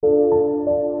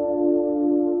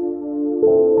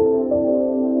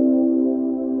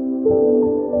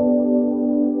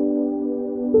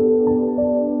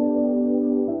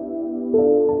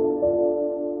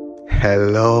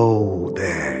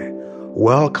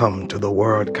Welcome to the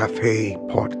Word Cafe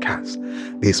podcast.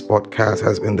 This podcast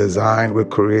has been designed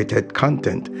with created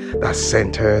content that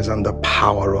centers on the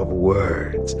power of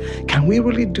words. Can we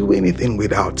really do anything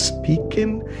without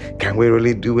speaking? Can we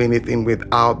really do anything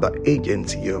without the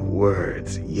agency of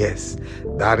words? Yes,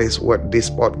 that is what this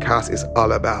podcast is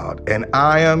all about. And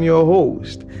I am your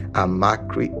host,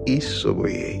 Amakri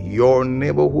Isobe, your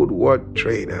neighborhood word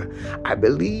trader. I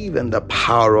believe in the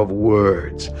power of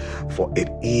words, for it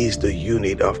is the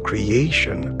unit of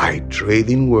creation. I trade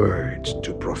in words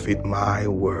to profit my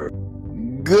world.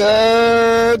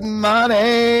 Good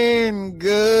morning,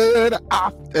 good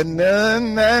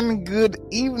afternoon, and good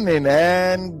evening,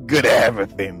 and good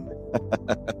everything.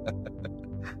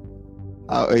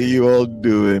 How are you all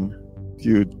doing?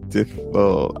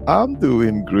 Beautiful. I'm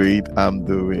doing great. I'm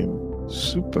doing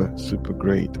super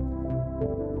great.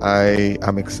 I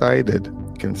am excited.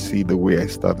 You can see the way I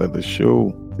started the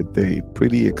show today.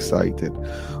 Pretty excited.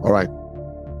 All right.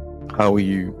 How are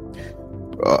you?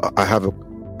 I have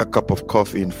a cup of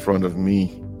coffee in front of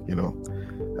me,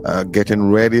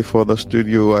 getting ready for the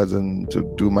studio as in to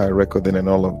do my recording and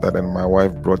all of that. And my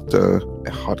wife brought a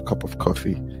hot cup of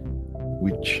coffee,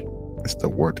 which is the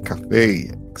word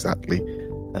cafe, exactly.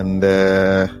 And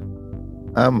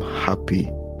I'm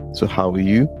happy. So how are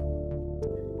you?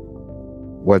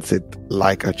 What's it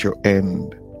like at your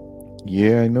end?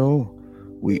 Yeah, I know.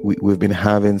 We've been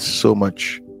having so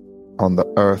much on the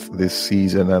earth this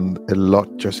season and a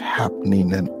lot just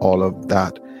happening and all of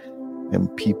that.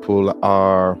 And people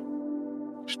are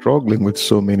struggling with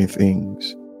so many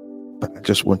things. But I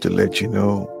just want to let you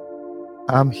know,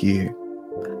 I'm here.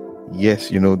 Yes,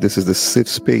 this is the safe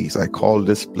space. I call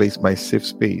this place my safe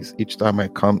space. Each time I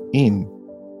come in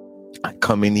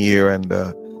here and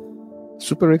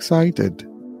super excited.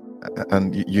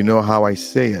 And you know how I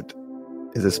say it.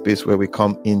 It's a space where we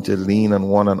come in to lean on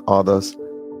one another's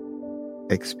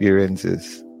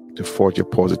experiences to forge a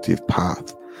positive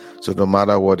path. So no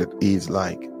matter what it is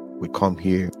like, we come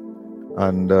here.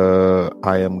 And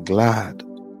I am glad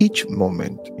each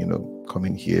moment,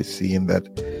 coming here, seeing that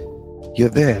you're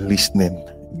there listening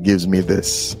gives me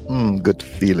this good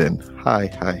feeling. Hi.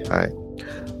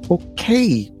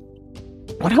 Okay.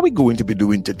 What are we going to be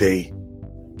doing today?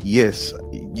 Yes,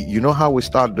 you know how we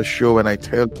start the show and I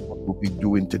tell you what we'll be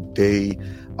doing today.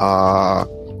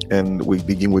 And we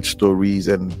begin with stories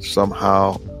and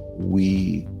somehow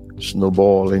we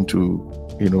snowball into,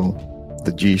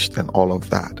 the gist and all of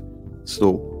that.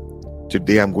 So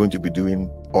today I'm going to be doing,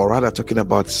 or rather talking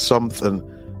about something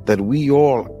that we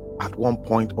all at one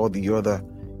point or the other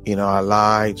in our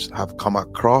lives have come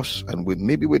across and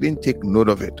maybe we didn't take note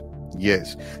of it.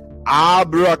 Yes.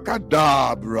 ABRA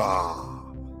CADA BRA.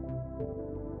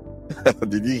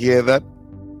 Did you hear that?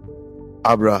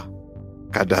 ABRA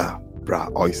CADA BRA.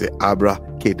 Or you say ABRA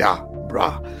CADA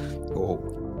BRA. Oh,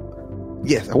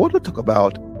 yes, I want to talk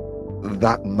about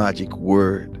that magic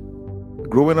word.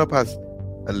 Growing up as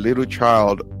a little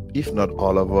child, if not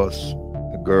all of us,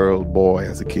 a girl, boy,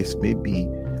 as the case may be,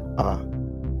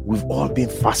 we've all been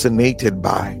fascinated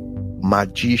by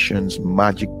magicians'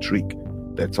 magic trick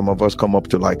that some of us come up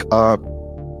to like, I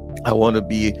want to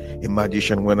be a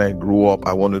magician when I grew up.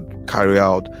 I want to carry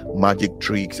out magic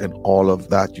tricks and all of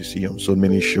that you see on so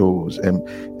many shows and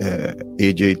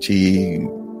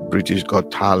AJT, British Got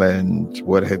Talent,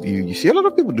 what have you. You see a lot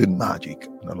of people doing magic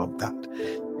and all of that.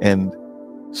 And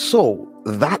so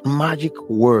that magic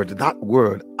word,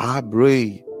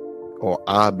 ABRA or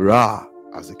ABRA,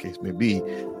 as the case may be,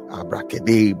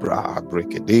 abracadabra.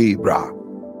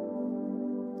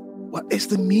 What is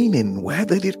the meaning? Where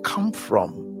did it come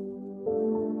from?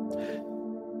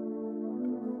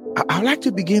 I'd like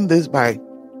to begin this by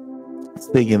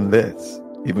saying this,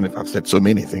 even if I've said so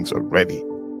many things already.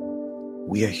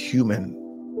 We are human,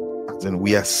 as in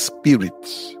we are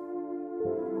spirits.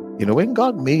 When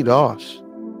God made us,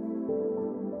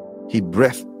 He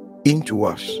breathed into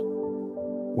us.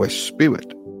 We're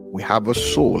spirit. We have a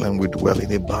soul and we dwell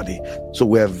in a body. So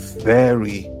we're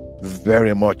very,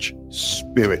 very much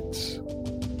spirits.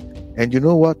 And you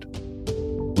know what?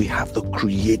 We have the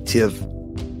creative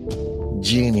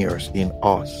genius in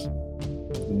us.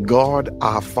 God,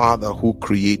 our Father who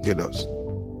created us,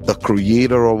 the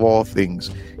creator of all things,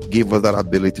 gave us that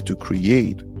ability to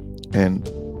create. And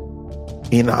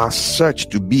in our search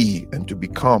to be and to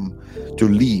become, to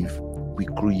live, we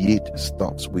create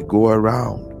stuff. We go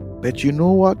around. But you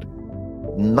know what?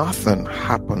 Nothing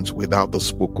happens without the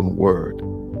spoken word.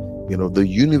 The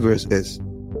universe is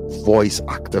voice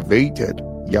activated.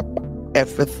 Yep.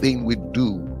 Everything we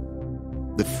do,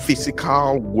 the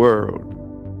physical world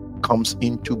comes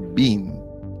into being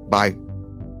by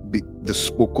the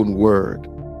spoken word,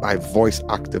 by voice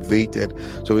activated.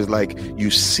 So it's like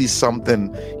you see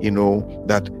something,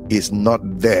 that is not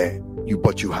there,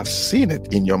 but you have seen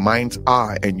it in your mind's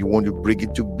eye and you want to bring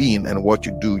it to being. And what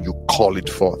you do, you call it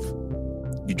forth.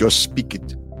 You just speak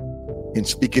it. In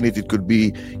speaking it, it could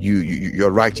be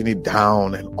you're writing it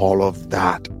down and all of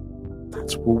that.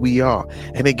 That's who we are.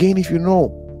 And again, if you know,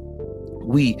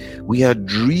 we are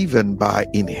driven by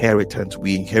inheritance.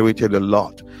 We inherited a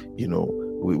lot.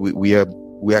 We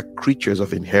are creatures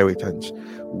of inheritance.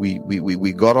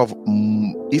 We got off,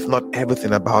 if not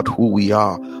everything about who we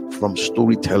are, from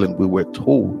storytelling. We were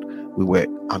told,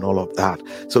 and all of that.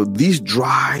 So this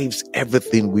drives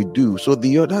everything we do. So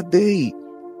the other day,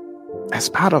 as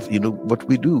part of what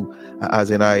we do,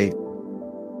 as in I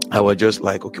was just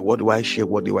like, okay, what do I share?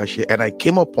 And I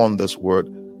came upon this word,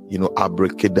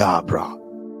 abracadabra.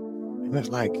 And I was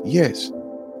like, yes.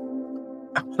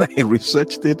 I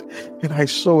researched it and I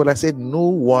saw it. I said, no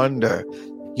wonder.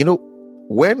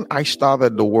 When I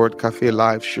started the Word Cafe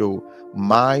live show,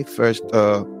 my first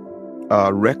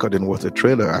recording was a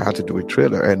trailer. I had to do a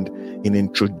trailer. And in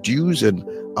introducing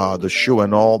the show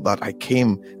and all that, I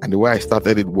came, and the way I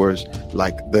started it was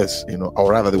like this,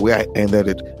 or rather the way I ended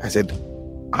it, I said,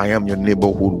 I am your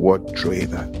neighborhood word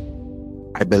trader.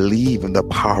 I believe in the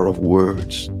power of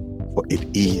words, for it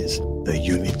is the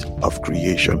unit of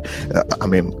creation.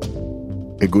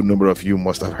 A good number of you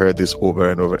must have heard this over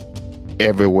and over.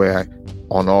 Everywhere,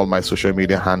 on all my social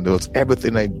media handles,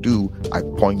 everything I do, I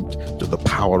point to the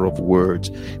power of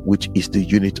words, which is the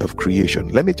unit of creation.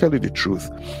 Let me tell you the truth.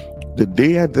 The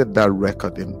day I did that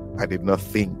recording, I did not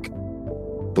think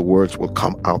the words will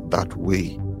come out that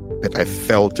way. But I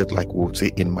felt it, like we would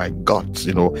say, in my guts,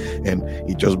 and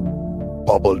it just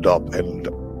bubbled up and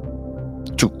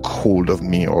took hold of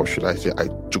me, or should I say I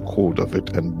took hold of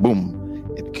it, and boom,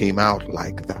 it came out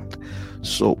like that.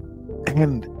 So,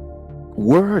 and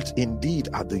words indeed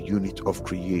are the unit of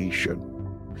creation.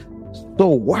 So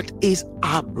what is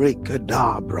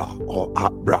abracadabra or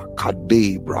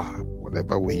abracadabra,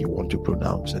 whatever way you want to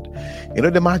pronounce it?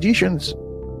 The magicians,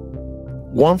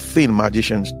 one thing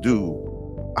magicians do,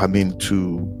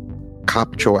 to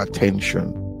capture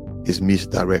attention, is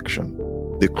misdirection.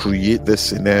 They create this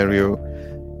scenario,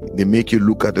 they make you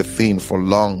look at the thing for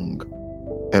long,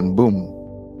 and boom,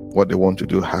 what they want to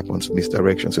do happens,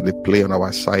 misdirection. So they play on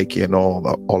our psyche and all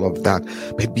of that.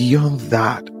 But beyond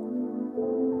that,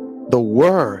 the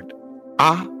word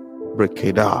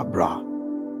abracadabra,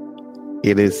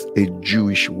 it is a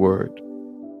Jewish word.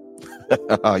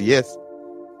 Yes,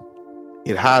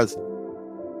 it has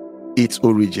its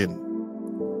origin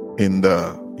in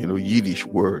the Yiddish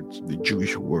words, the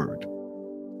Jewish word.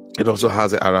 It also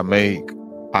has an Aramaic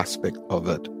aspect of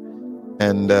it.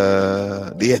 And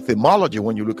the etymology,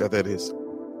 when you look at it, is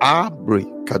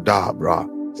abracadabra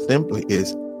simply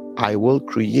is, I will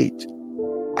create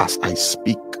as I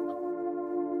speak.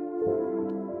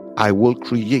 I will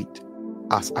create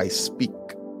as I speak.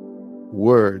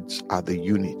 Words are the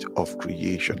unit of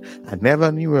creation. I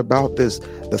never knew about this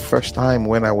the first time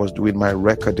when I was doing my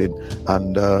recording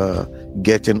and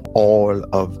getting all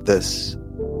of this.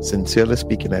 Sincerely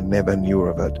speaking, I never knew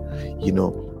of it.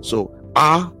 So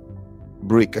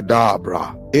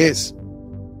abracadabra is,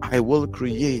 I will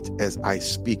create as I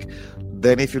speak.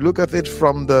 Then if you look at it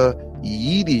from the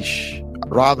Yiddish,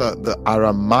 rather the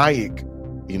Aramaic,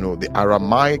 the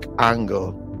Aramaic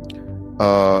angle,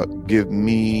 give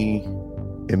me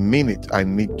a minute. I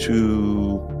need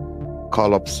to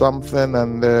call up something.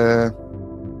 And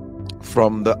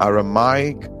from the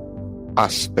Aramaic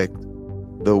aspect,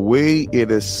 the way it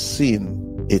is seen,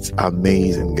 it's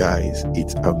amazing, guys.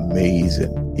 It's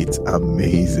amazing. It's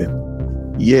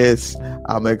amazing. Yes,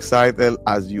 I'm excited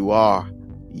as you are.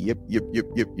 Yep.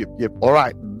 All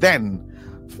right. Then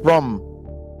from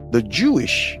the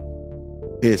Jewish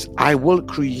is, I will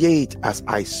create as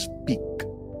I speak.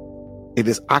 It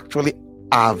is actually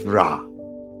ABRA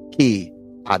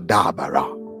CADA BRA,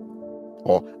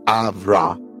 or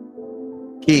ABRA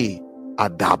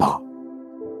CADA BRA.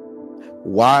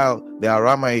 While the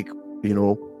Aramaic,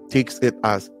 takes it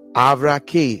as ABRA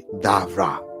CADA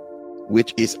BRA,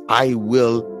 which is I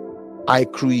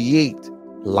create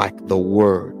like the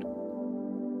word.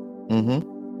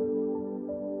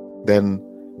 Then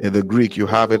in the Greek, you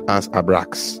have it as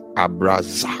abrazak,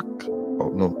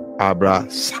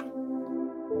 abrazak.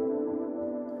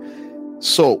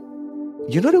 So,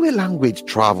 the way language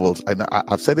travels, and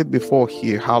I've said it before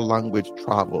here, how language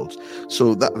travels.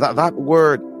 So that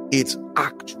word, it's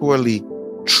actually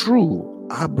true.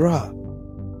 Abra,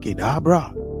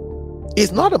 Kedabra.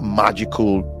 It's not a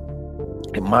magical,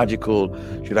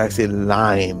 should I say,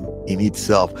 line, in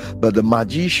itself. But the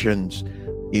magicians,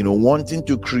 wanting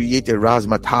to create a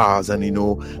razzmatazz and,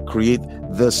 create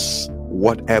this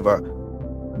whatever,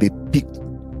 they picked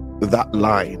that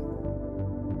line.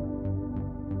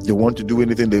 They want to do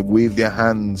anything, they wave their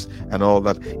hands and all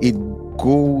that. It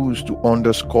goes to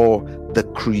underscore the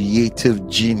creative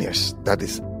genius that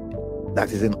is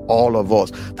in all of us,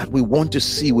 that we want to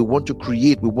see, we want to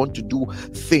create, we want to do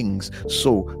things.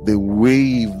 So they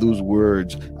wave those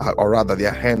words, or rather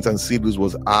their hands, and see those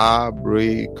was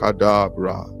ABRA CADA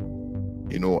BRA,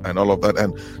 and all of that.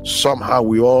 And somehow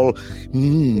we all,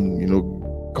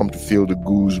 come to feel the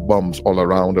goosebumps all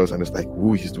around us, and it's like,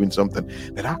 ooh, he's doing something.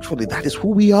 But actually, that is who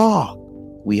we are.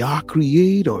 We are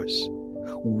creators.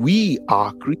 We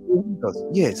are creators.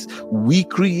 Yes, we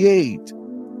create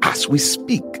as we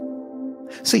speak.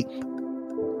 See,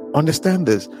 understand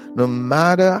this. No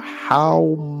matter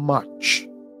how much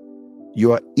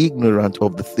you are ignorant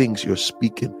of the things you're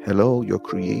speaking, hello, you're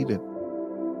creating.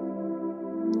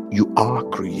 You are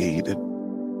created.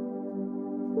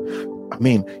 I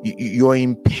mean, you're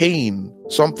in pain.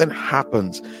 Something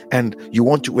happens and you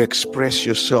want to express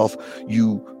yourself.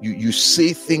 You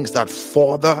say things that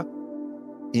further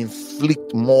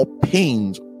inflict more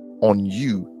pains on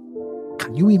you.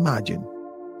 Can you imagine?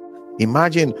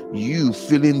 Imagine you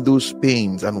feeling those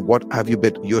pains and what have you,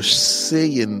 but you're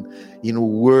saying,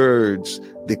 words,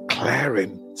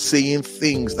 declaring, saying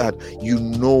things that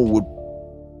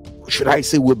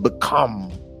would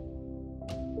become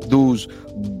those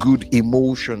good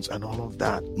emotions and all of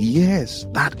that. Yes,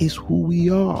 that is who we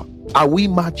are. Are we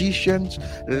magicians?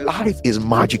 Life is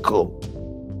magical.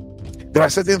 There are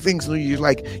certain things you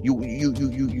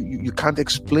can't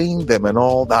explain them and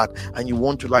all that, and you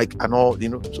want to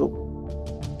so.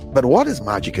 But what is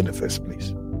magic in the first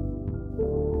place?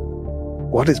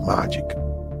 What is magic?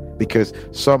 Because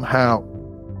somehow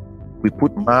we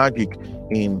put magic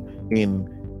in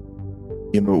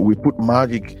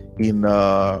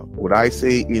would I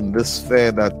say, in this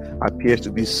sphere that appears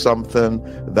to be something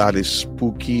that is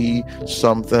spooky,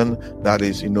 something that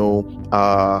is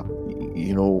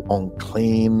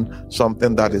unclean,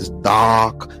 something that is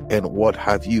dark and what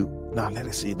have you. Now let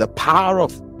us see the power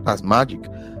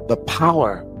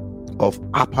of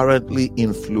apparently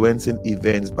influencing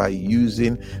events by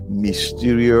using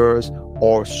mysterious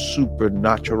or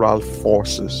supernatural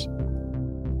forces.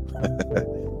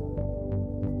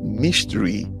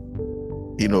 Mystery,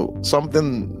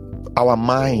 something our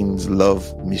minds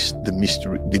love,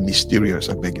 the mysterious,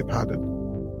 I beg your pardon.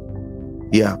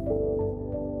 Yeah.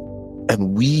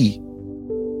 And we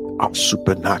are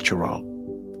supernatural.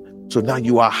 So now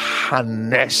you are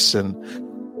harnessing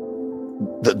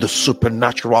the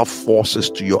supernatural forces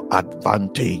to your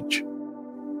advantage.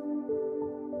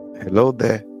 Hello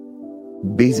there.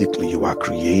 Basically, you are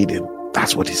creating.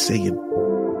 That's what he's saying.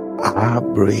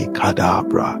 ABRA CADA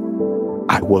BRA.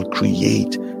 I will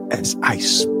create as I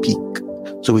speak.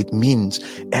 So it means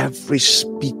every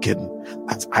speaking,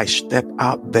 as I step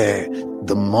out there,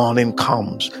 the morning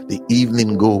comes, the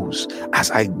evening goes, as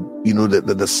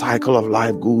the cycle of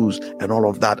life goes and all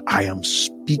of that, I am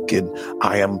speaking,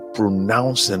 I am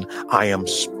pronouncing, I am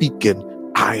speaking,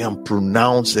 I am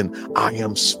pronouncing, I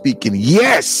am speaking.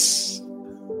 Yes!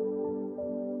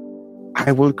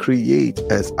 I will create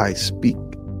as I speak.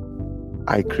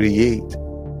 I create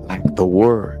like the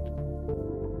word.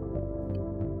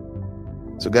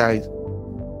 So guys,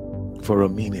 for a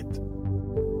minute,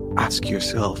 ask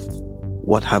yourself,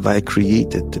 what have I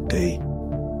created today?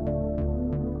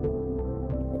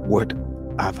 What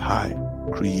have I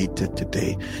created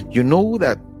today? You know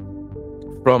that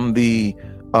from the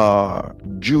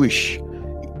Jewish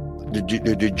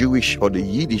or the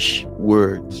Yiddish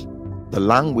words, the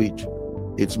language,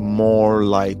 it's more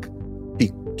like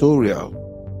pictorial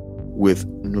with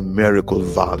numerical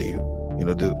value.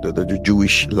 The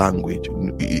Jewish language,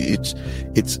 it's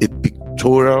a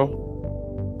pictorial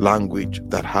language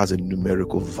that has a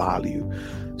numerical value.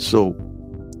 So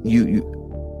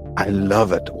I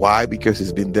love it. Why? Because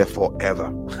it's been there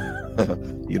forever.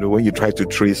 When you try to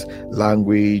trace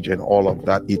language and all of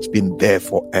that, it's been there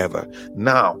forever.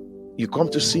 Now you come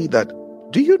to see that.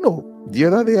 Do you know, the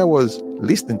other day I was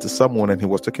listening to someone and he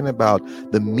was talking about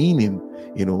the meaning,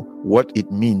 what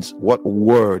it means, what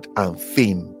word and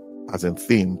theme, as in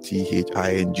theme,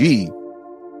 THING,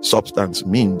 substance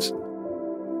means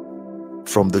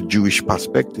from the Jewish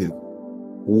perspective.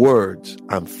 Words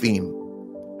and theme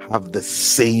have the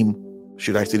same,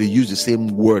 should I say, they use the same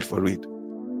word for it.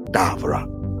 Davra,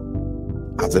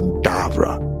 as in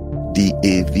Davra,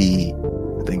 DAV.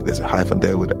 I think there's a hyphen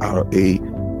there with RA.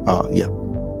 Yeah.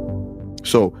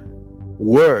 So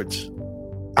words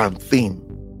and theme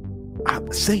are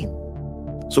the same.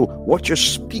 So what you're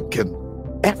speaking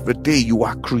every day, you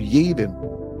are creating.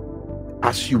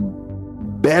 As you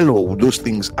bellow those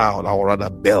things out, or rather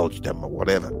belch them, or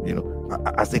whatever,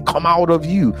 as they come out of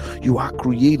you, you are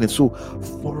creating. So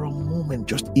for a moment,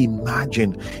 just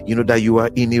imagine, that you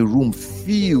are in a room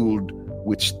filled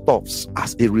with stuffs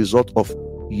as a result of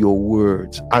your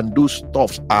words, and those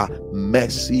stuffs are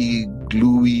messy,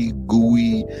 gluey,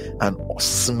 gooey, and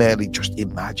smelly. Just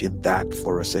imagine that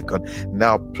for a second.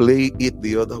 Now play it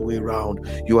the other way around.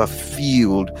 You are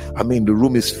filled, the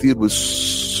room is filled with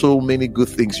so many good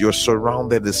things. You're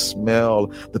surrounded, the smell,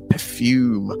 the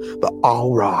perfume, the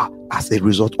aura, as a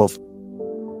result of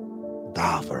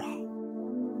ABRA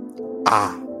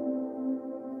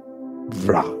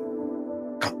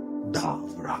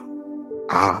Cadabra.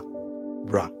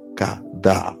 ABRA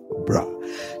Cadabra.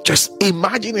 Just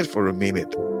imagine it for a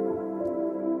minute.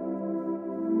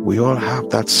 We all have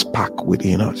that spark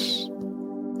within us.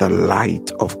 The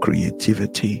light of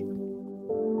creativity.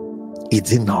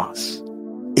 It's in us.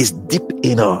 It's deep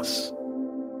in us.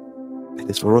 It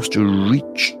is for us to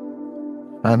reach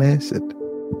and it.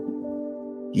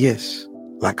 Yes,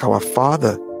 like our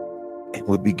Father. And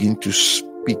we begin to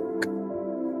speak.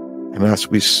 And as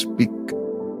we speak,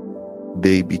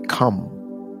 they become.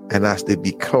 And as they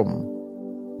become,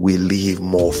 we live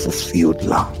more fulfilled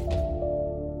life.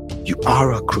 You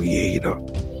are a creator.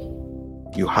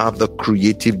 You have the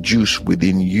creative juice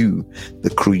within you, the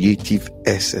creative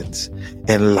essence.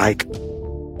 And like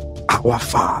our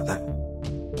Father,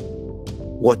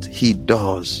 what He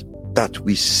does that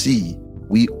we see,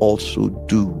 we also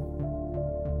do.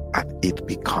 And it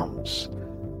becomes.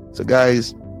 So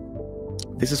guys,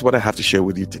 this is what I have to share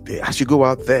with you today. As you go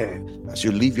out there, as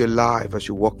you live your life, as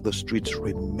you walk the streets,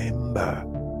 remember,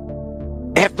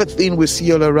 everything we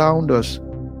see all around us,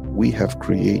 we have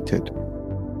created,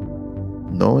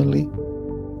 knowingly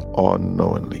or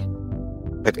unknowingly.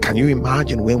 But can you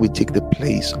imagine when we take the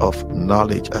place of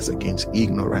knowledge as against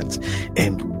ignorance,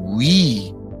 and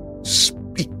we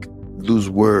speak those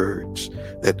words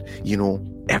that,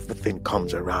 everything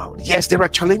comes around. Yes, there are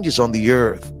challenges on the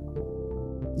earth.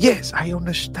 Yes, I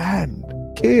understand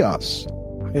chaos.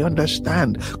 I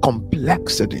understand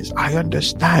complexities. I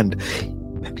understand.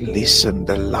 But listen,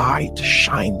 the light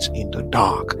shines in the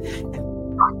dark,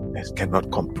 and darkness cannot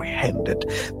comprehend it.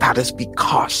 That is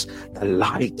because the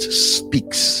light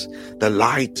speaks. The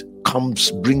light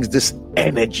brings this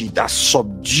energy that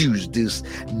subdues this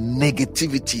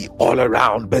negativity all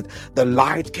around. But the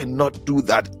light cannot do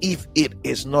that if it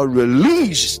is not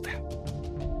released.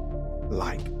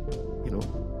 Like,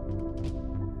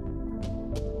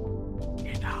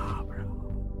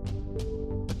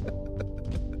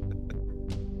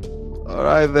 all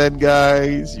right then,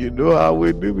 guys, you know how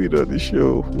we do it on the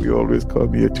show. We always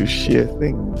come here to share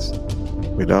things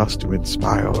with us, to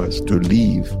inspire us to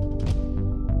live,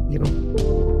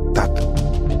 that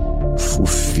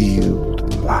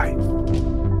fulfilled life.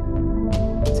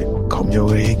 So come your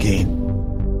way again.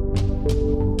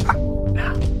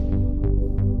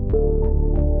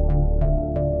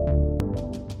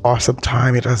 Awesome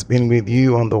time it has been with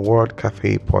you on the Word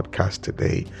Cafe podcast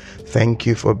today. Thank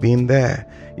you for being there.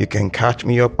 You can catch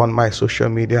me up on my social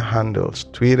media handles,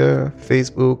 Twitter,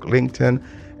 Facebook, LinkedIn,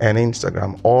 and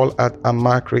Instagram, all at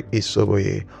Amakri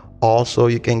Isoboye. Also,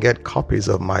 you can get copies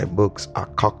of my books, A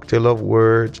Cocktail of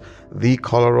Words, The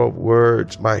Color of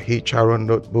Words, my H.R.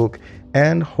 Notebook,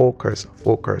 and Hocus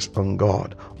Focus on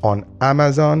God on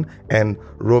Amazon and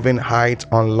Roving Heights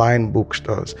online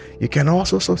bookstores. You can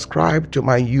also subscribe to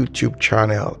my YouTube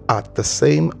channel at the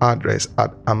same address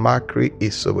at Amakri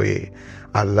Isoboye.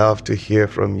 I love to hear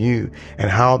from you and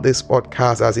how this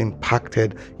podcast has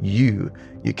impacted you.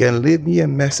 You can leave me a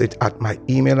message at my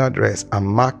email address,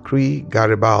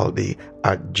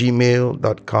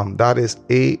 amacrigaribaldi@gmail.com. That is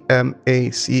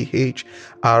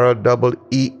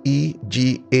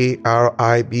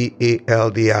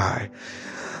AMACHREEGARIBALDI.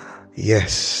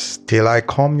 Yes, till I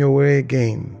come your way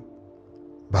again.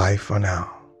 Bye for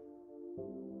now.